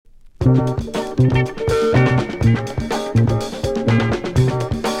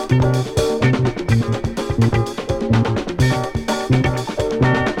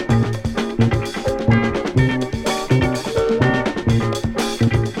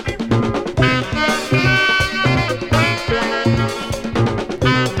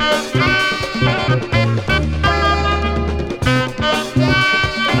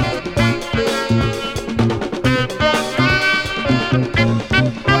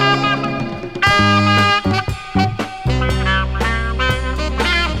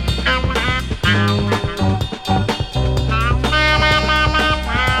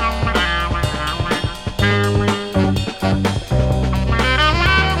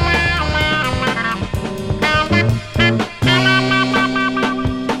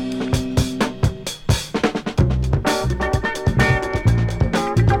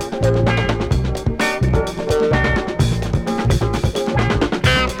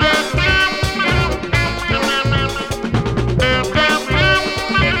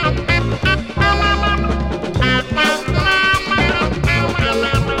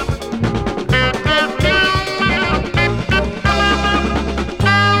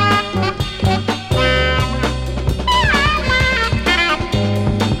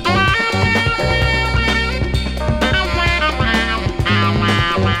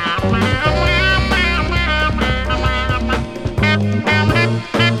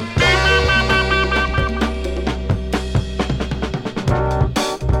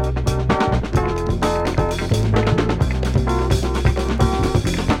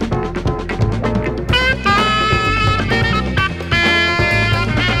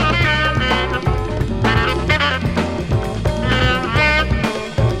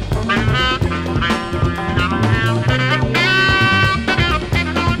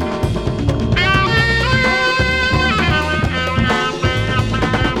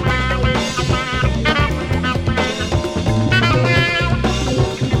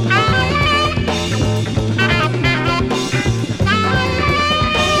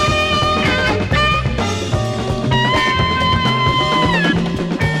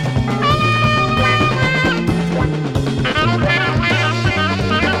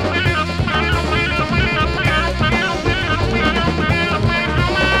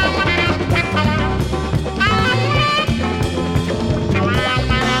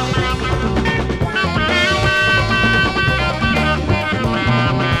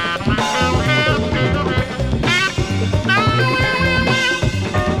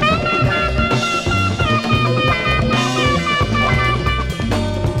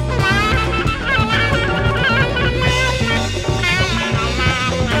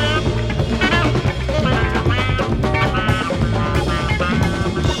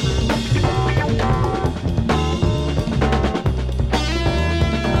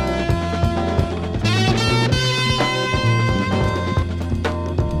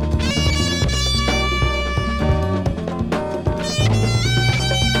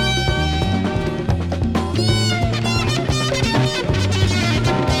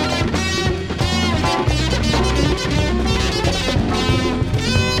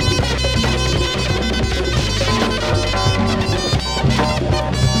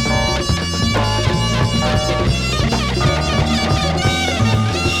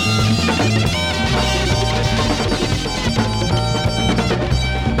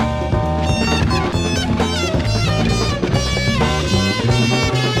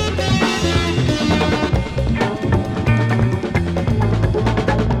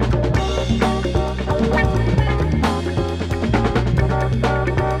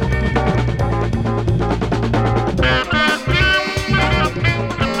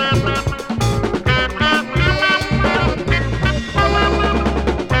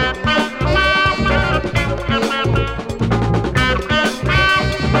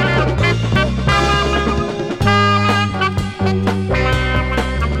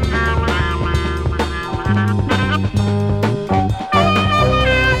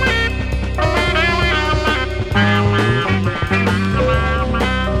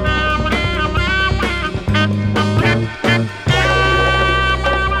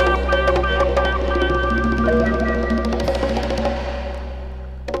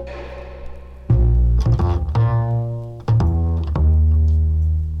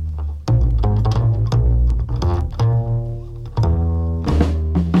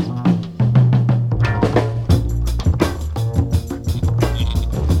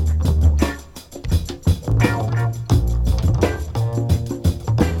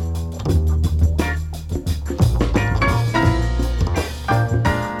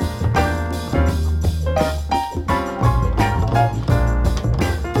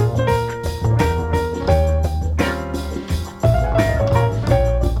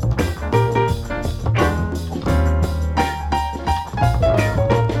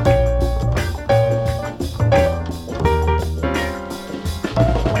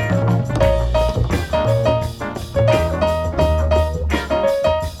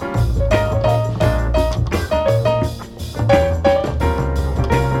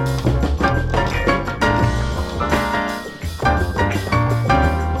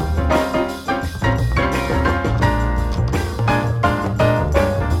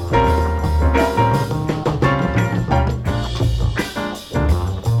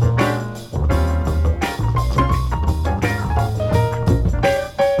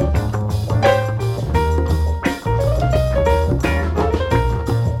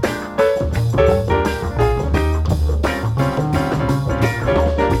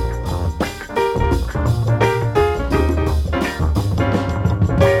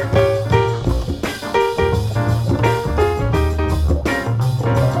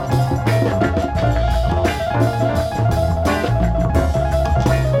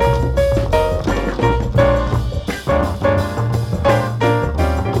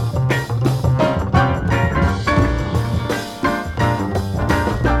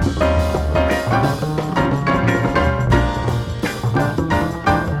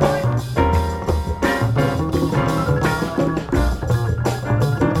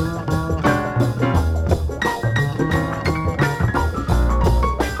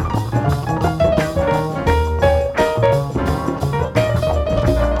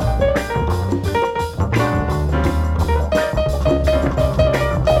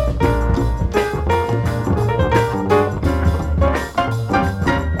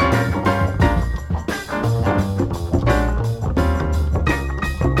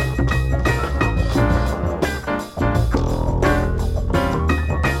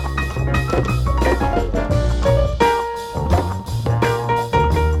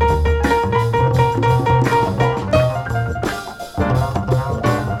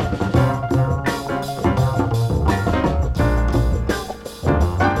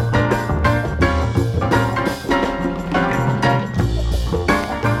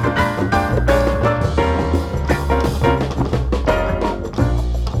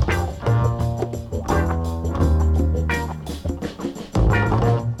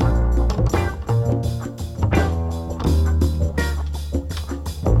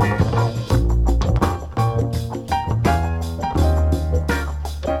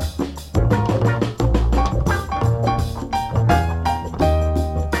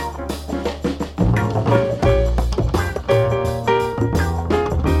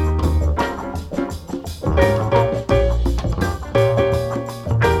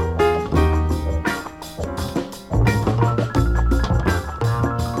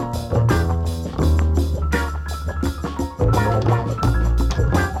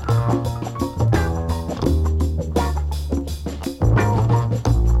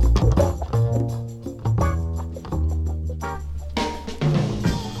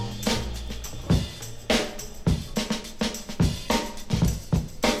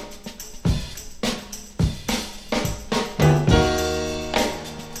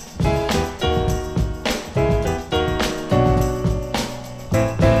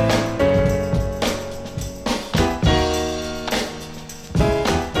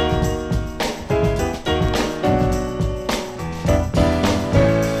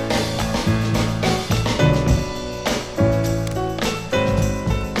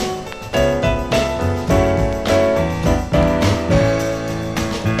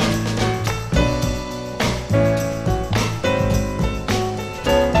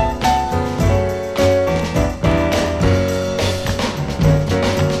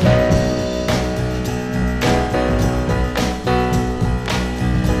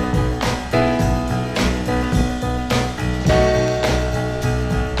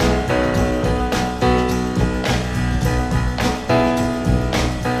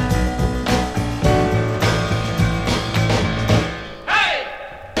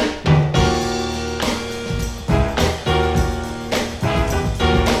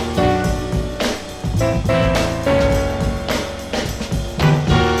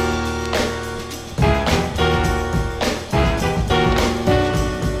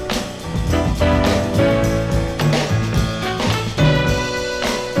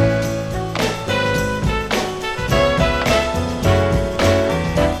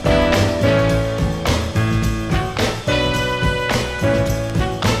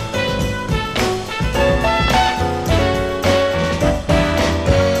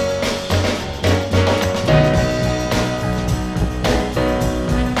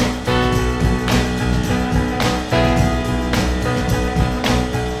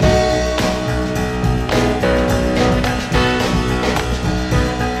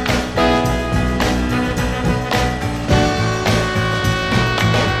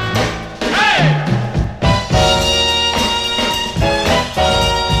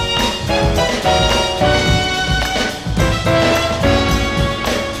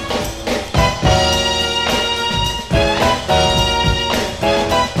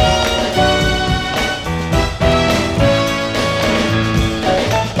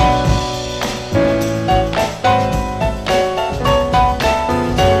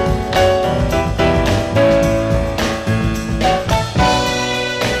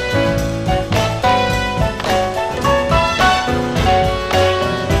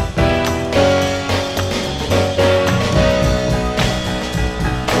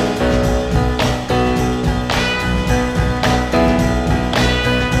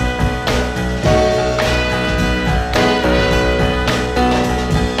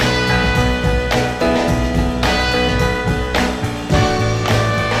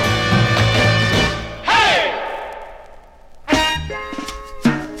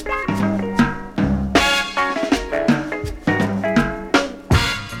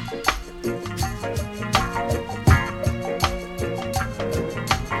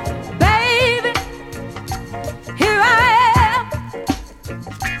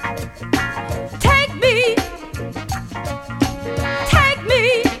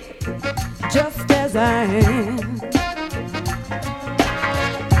I am.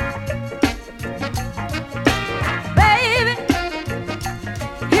 Baby,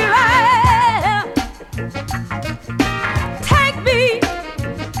 here I am. Take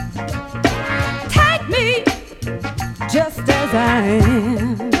me just as I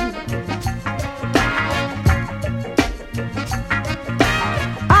am.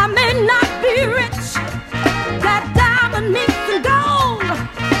 I may not be rich, got diamond meats and gold,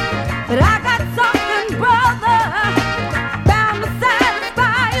 but I got something, brother, bound to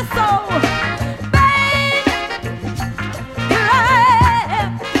satisfy your soul. Baby, here I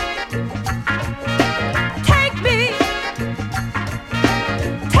am. Take me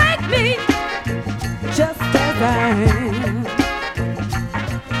just as I am.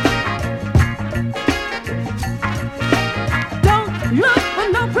 Don't look for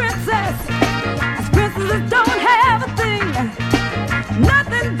no princess, 'cause princesses don't have a thing.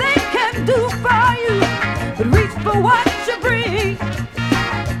 Nothing they can do for you but reach for what you bring.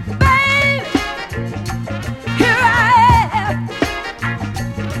 Baby, here I am.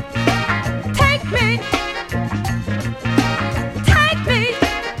 Take me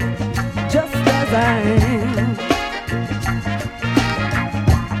just as I am.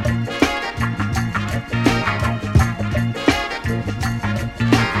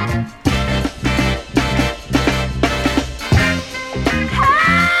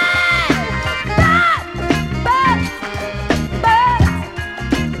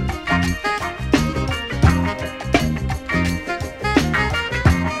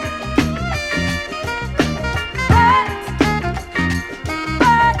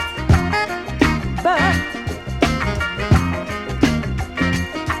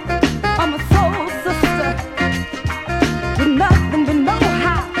 I'm a soul sister with nothing but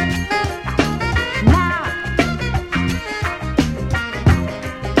know-how. Now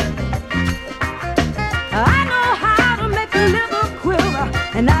I know how to make a little quiver,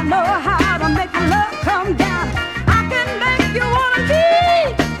 and I know how to make love come down. I can make you wanna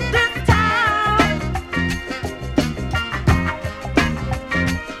leave this town.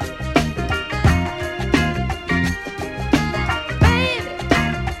 Baby,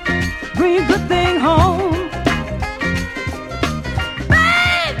 bring a good thing home.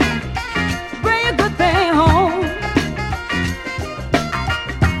 Baby, bring a good thing home.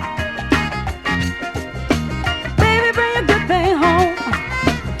 Baby, bring a good thing home.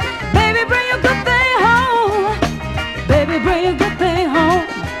 Baby, bring a good thing home. Baby, bring a good thing home.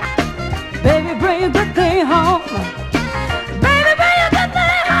 Baby, bring a good thing home. Baby, bring a good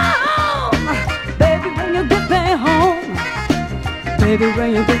thing home. Baby, bring a good thing home. Baby,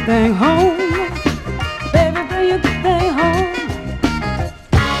 bring a good thing home. Baby, bring a good thing home.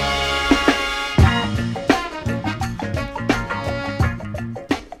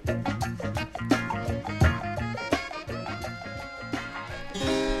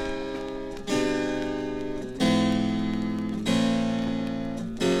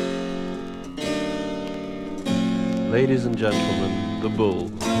 Ladies and gentlemen, the Bull.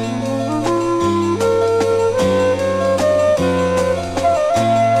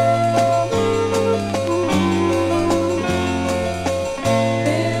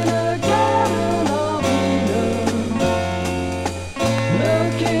 In a garden of Eden,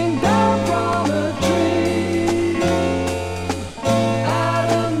 looking down from a tree,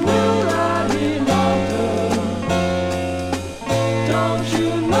 Adam knew that he loved her. Don't you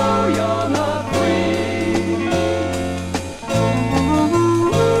know you're not free?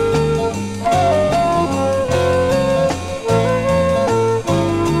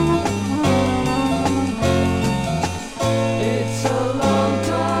 It's a long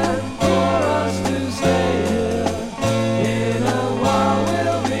time for us to stay here. In a while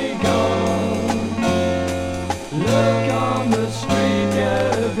we'll be gone. Look on the street,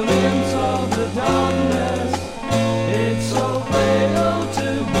 get a glimpse of the darkness. It's so fatal to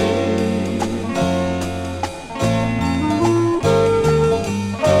be.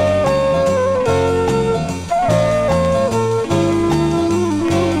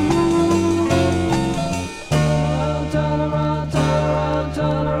 Turn around, turn around,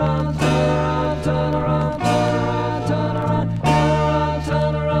 turn around, turn around, turn around, turn around,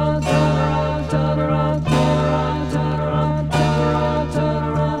 turn around, turn around, turn around, turn around, turn around, turn around, turn around, turn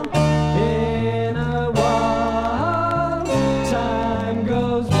around. In a while, time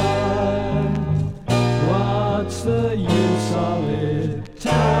goes by. What's the use of it?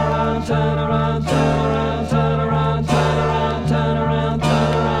 Turn around, turn around, turn around, turn around, turn around, turn around, turn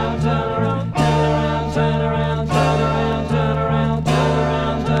around, turn around, turn around, turn around, turn around, turn around, turn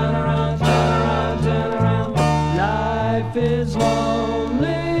around, turn around, turn around, turn around. Life is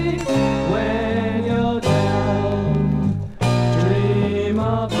lonely when you're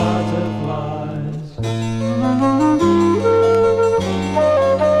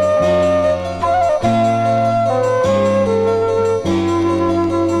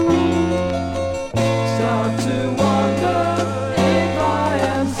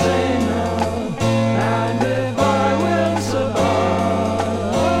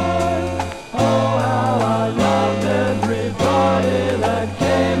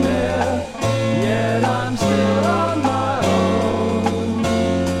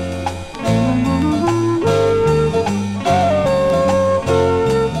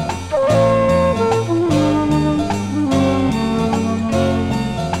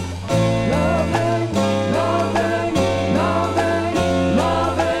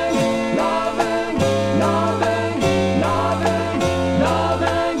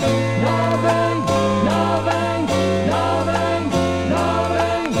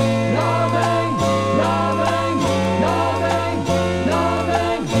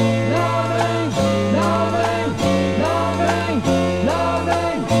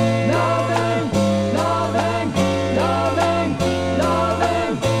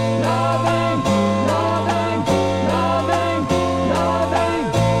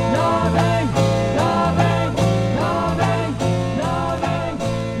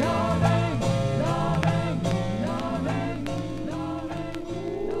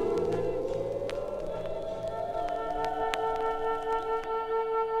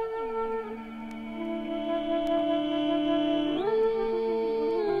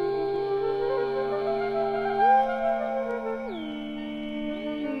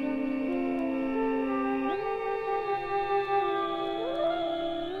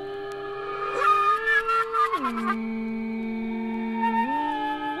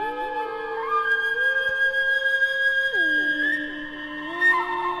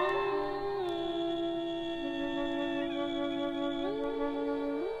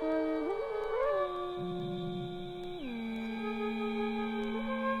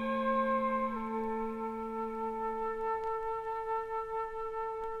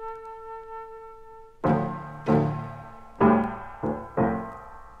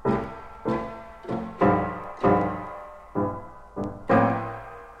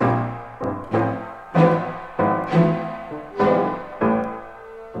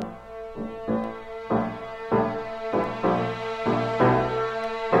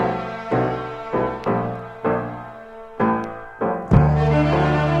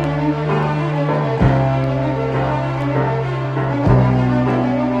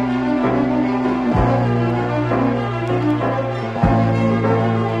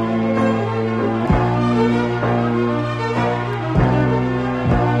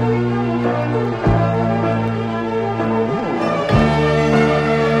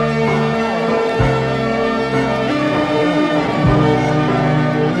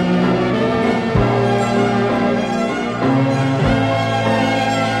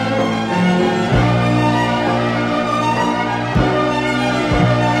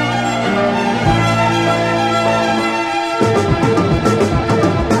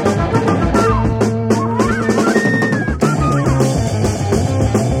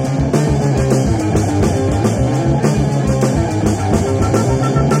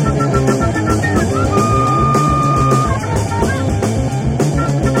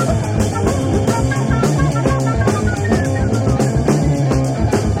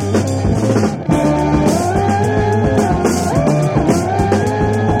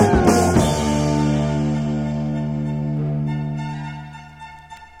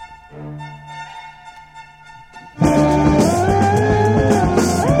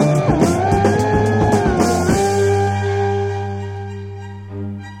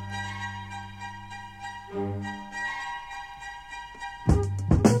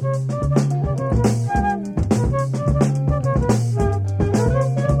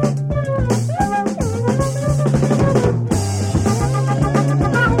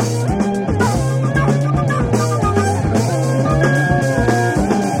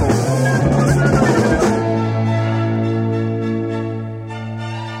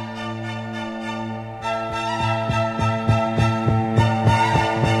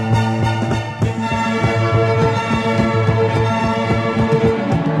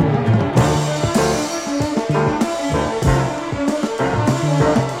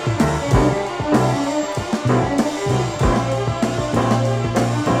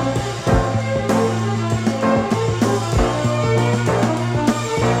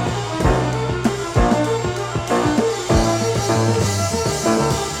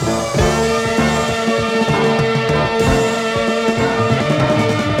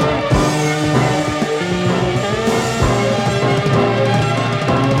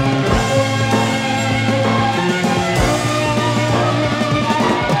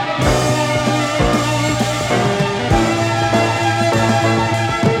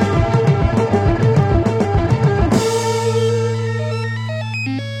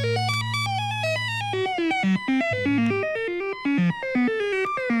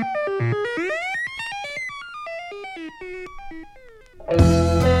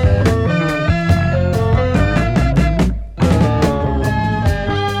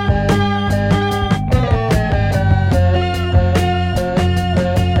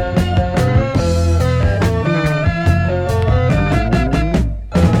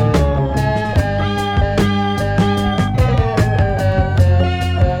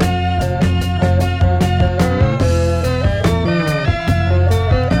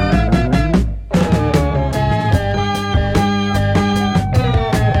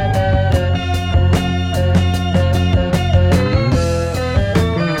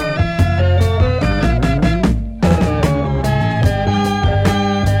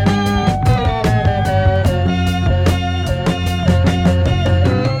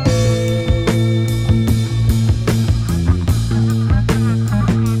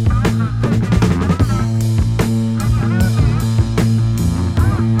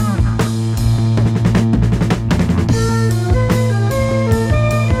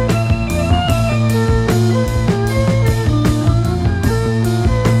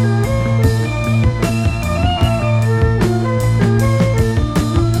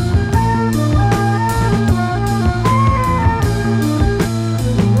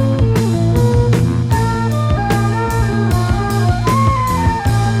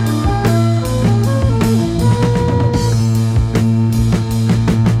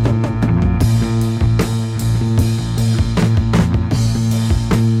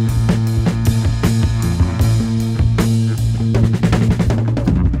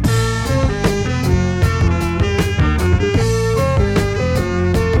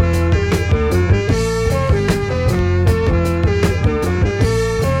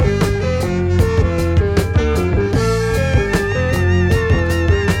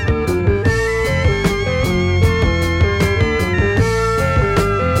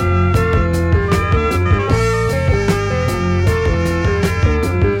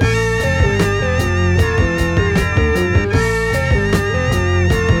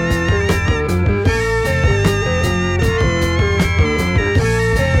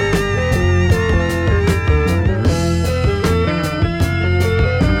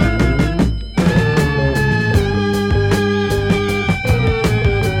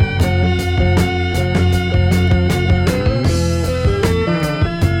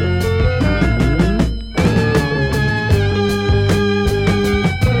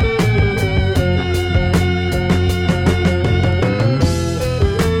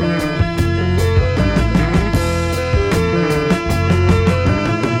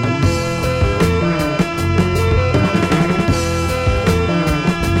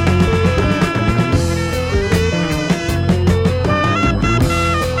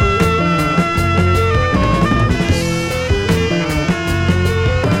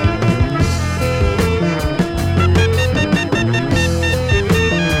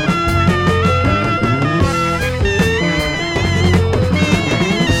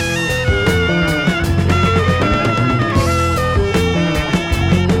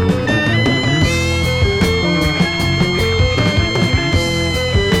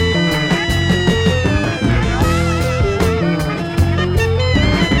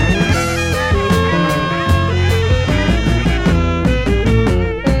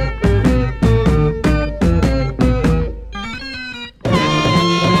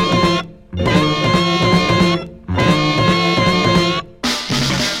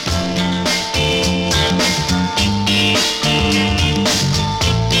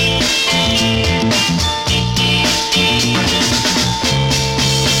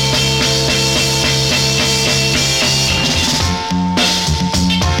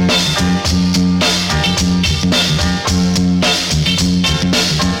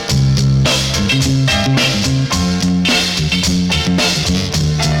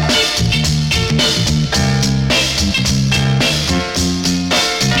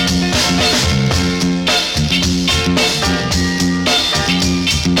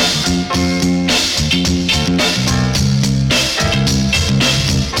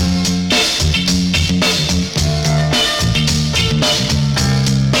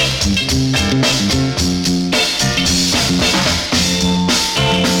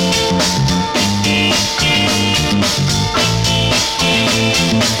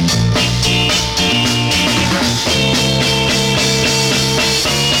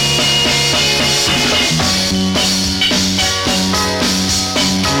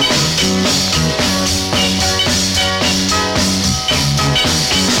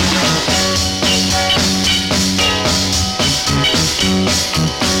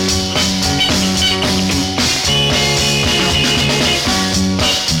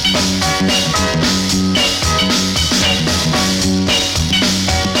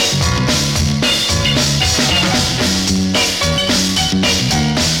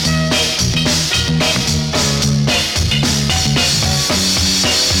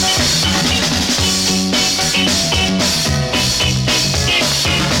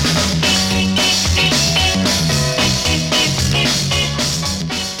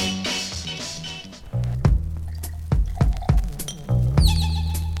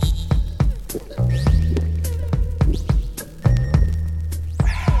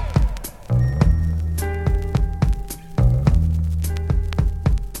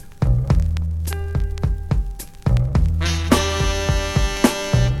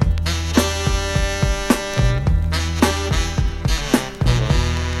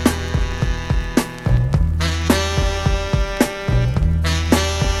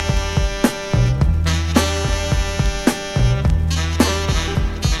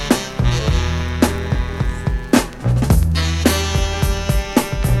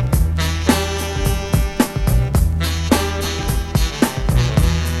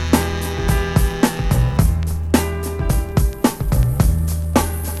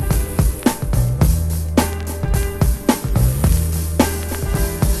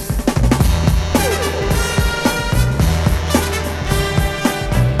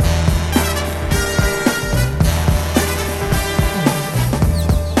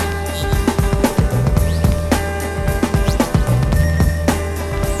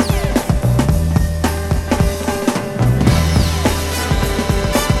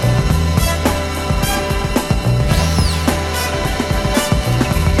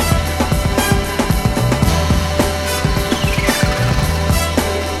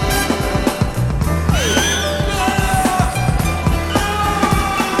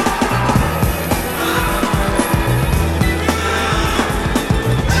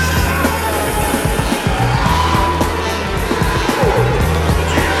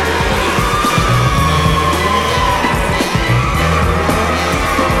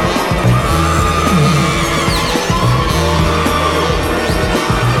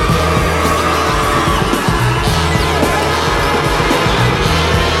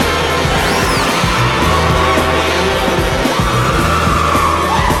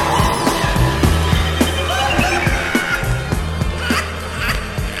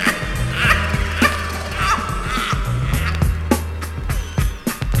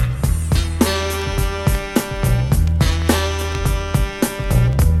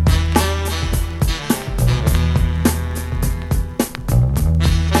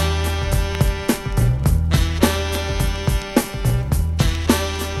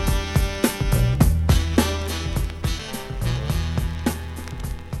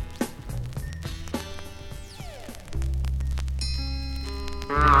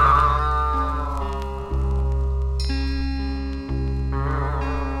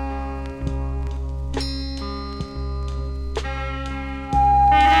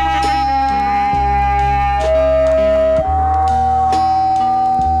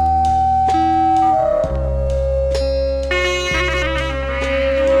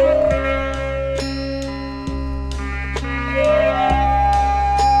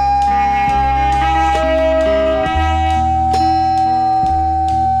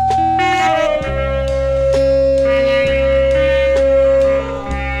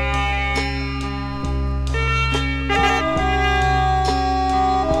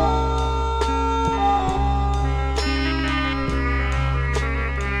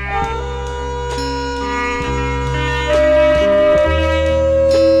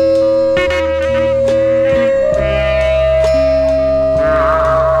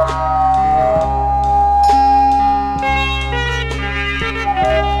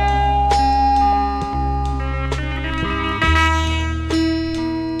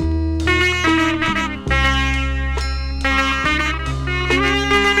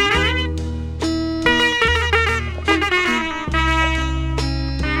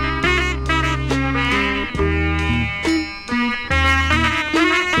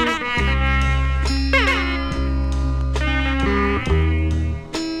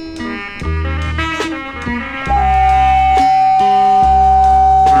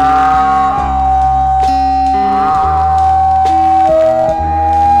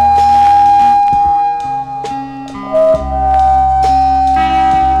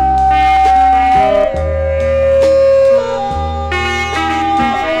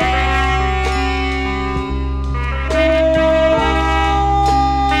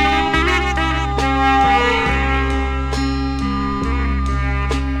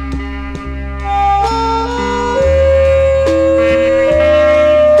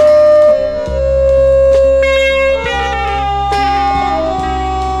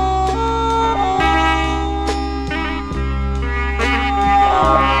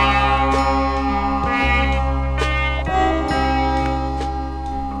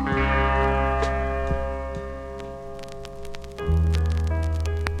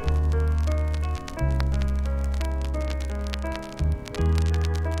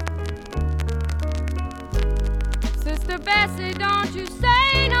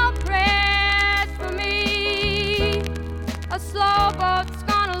A slow boat's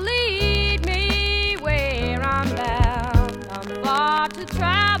gonna lead me where I'm bound. I'm far to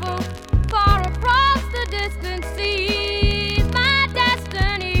travel, far across the distant seas. My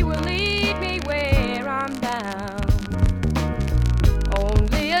destiny will lead me where I'm bound.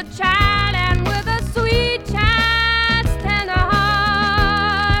 Only a child and with a sweet child's tender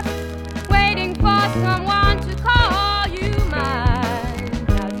heart, waiting for someone to call you mine.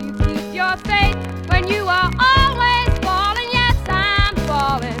 How do you keep your faith when you are always falling? Yes, I'm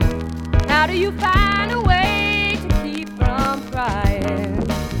falling. How do you find a way to keep from crying?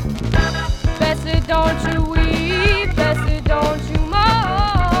 Bessie, don't you weep, Bessie, don't you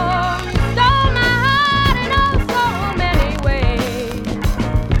mourn. You stole my heart in oh so many ways.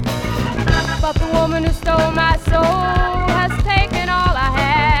 But the woman who stole my soul has taken all I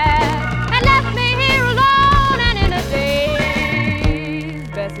had and left me here alone and in a daze.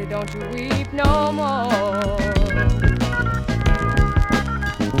 Bessie, don't you weep no more.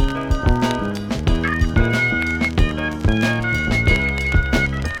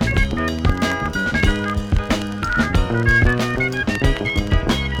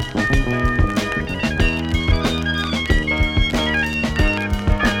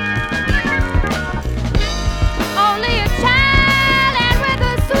 Only a child and with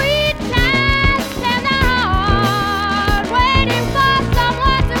a sweet child's tender heart, waiting for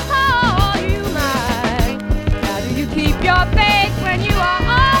someone to call you mine. How do you keep your faith when you are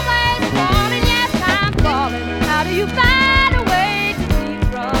always falling? Yes, I'm falling. How do you find a way to keep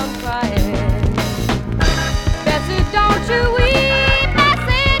from crying? Bessie, don't you weep,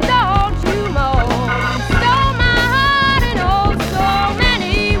 Bessie, don't you mourn. You stole my heart in oh so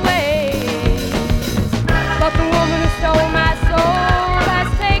many ways. But the woman who stole my soul has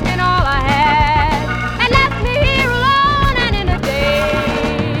taken all I had and left me here alone and in a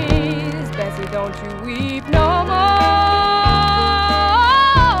daze. Bessie, don't you weep no more.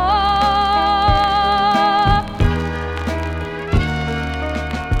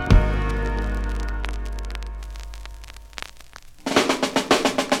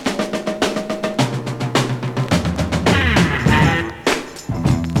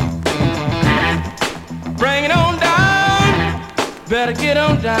 Bring it on down. Better get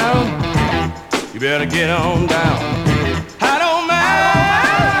on down. You better get on down. I don't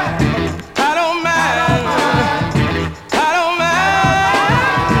mind. I don't mind. I don't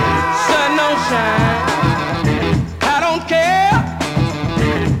mind. Sun don't shine. I don't care.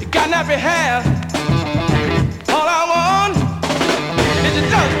 You got nappy hair. All I want is to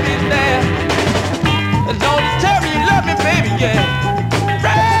just be there. Don't you tell me you love me, baby, yeah.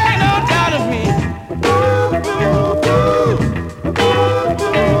 Bring it on down to me.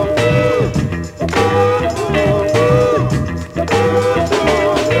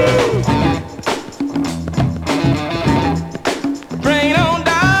 Bring it on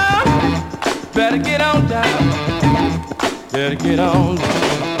down. Better get on down. Better get on down.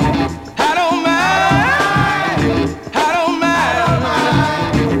 I don't mind. I don't mind.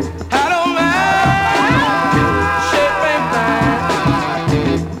 I don't mind. Shape ain't fine.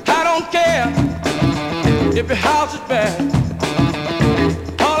 I don't care if your house is bad.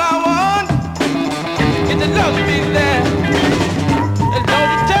 All I want is to love you be there. And don't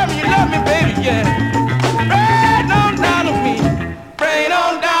you tell me you love me, baby, yeah. Bring it on down to me. Bring it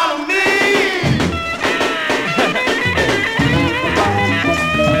on down to me.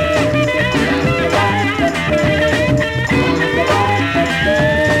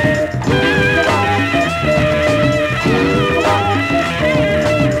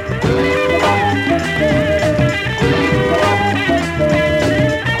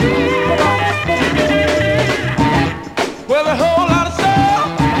 Well, a whole lot of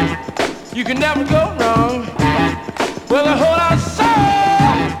soul, you can never go wrong. Well, a whole lot of soul,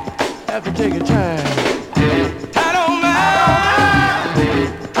 have to take your time. I don't mind.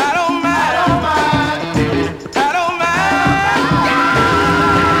 I don't mind. I don't mind.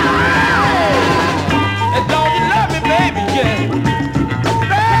 And don't you love me, baby, yeah.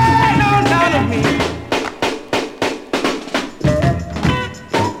 Bring on down to me.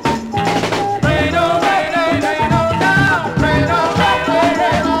 Bring on, bring on, bring on down. Bring on,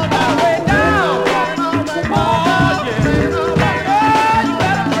 bring on, way down. Oh, yeah. Oh, you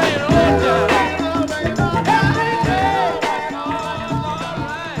better bring it on down.